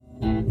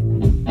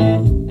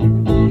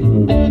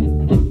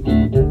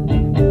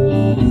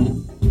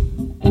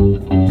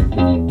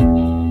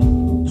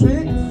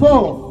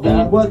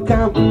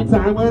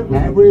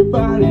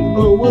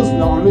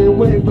only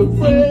way but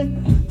free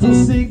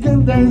to sing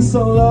and dance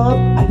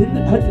alone. I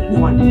didn't hurt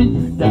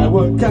anyone. There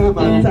will come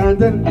a time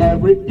that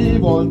every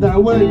evil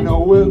that we know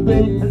will be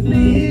an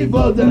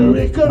evil that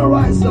we can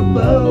rise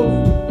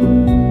above.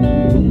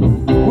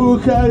 Who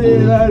can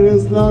it let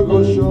us not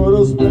go short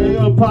of play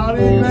a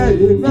party that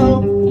you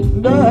know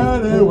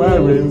that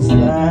anywhere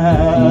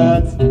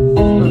instead.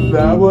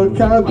 There will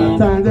come a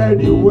time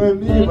that you will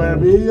never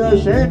be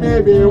ashamed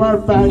if you are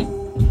fat.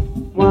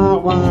 Wah,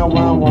 wah,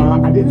 wah,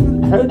 wah. I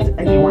didn't hurt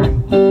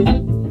anyone.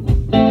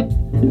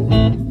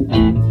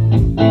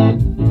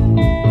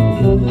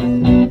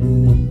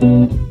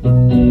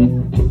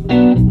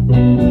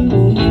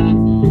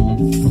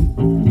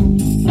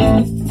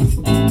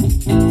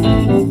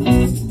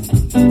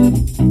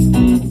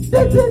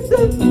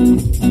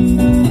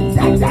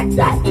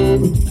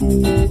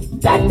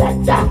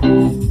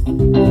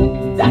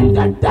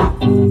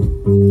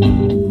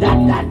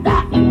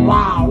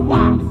 Wow,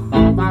 wow.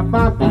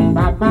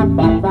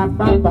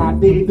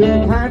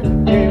 Didn't hurt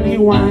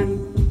anyone.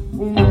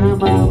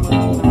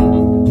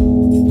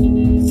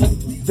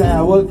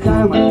 There will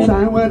come a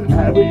time when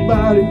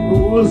everybody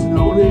who was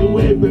lonely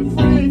will be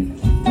free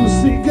to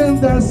sing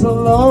and dance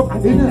alone. I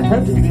didn't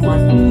hurt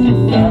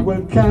anyone. There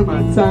will come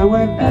a time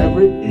when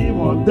every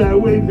evil that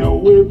we know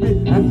will be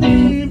an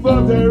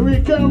evil that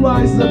we can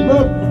rise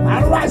above.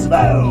 And rise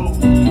above.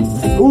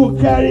 Who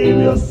can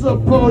even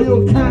support?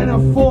 You can't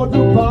afford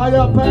to buy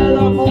a pair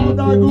of old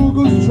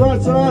Google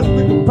struts or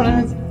elastic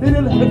pants.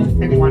 Didn't hurt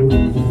anyone.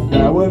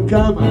 There will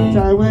come a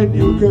time when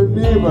you can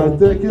never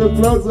take your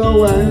clothes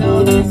away.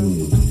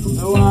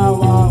 Wow,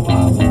 wow,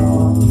 wow,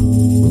 wow.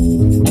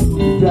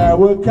 There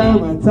will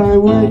come a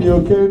time when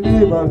you can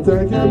never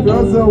take your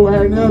clothes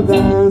away and you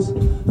dance.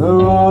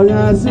 Oh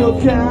yes you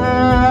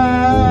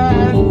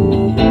can.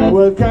 There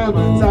will come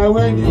a time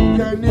when you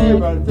can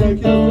never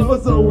take your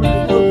clothes away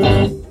and you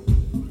dance.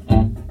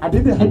 I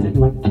didn't hurt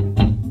anyone.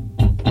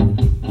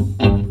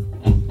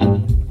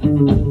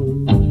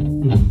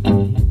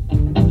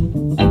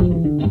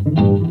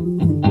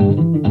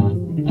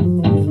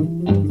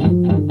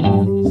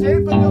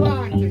 Sempre più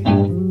avanti.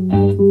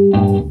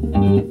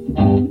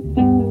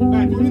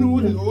 2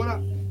 minuti ora.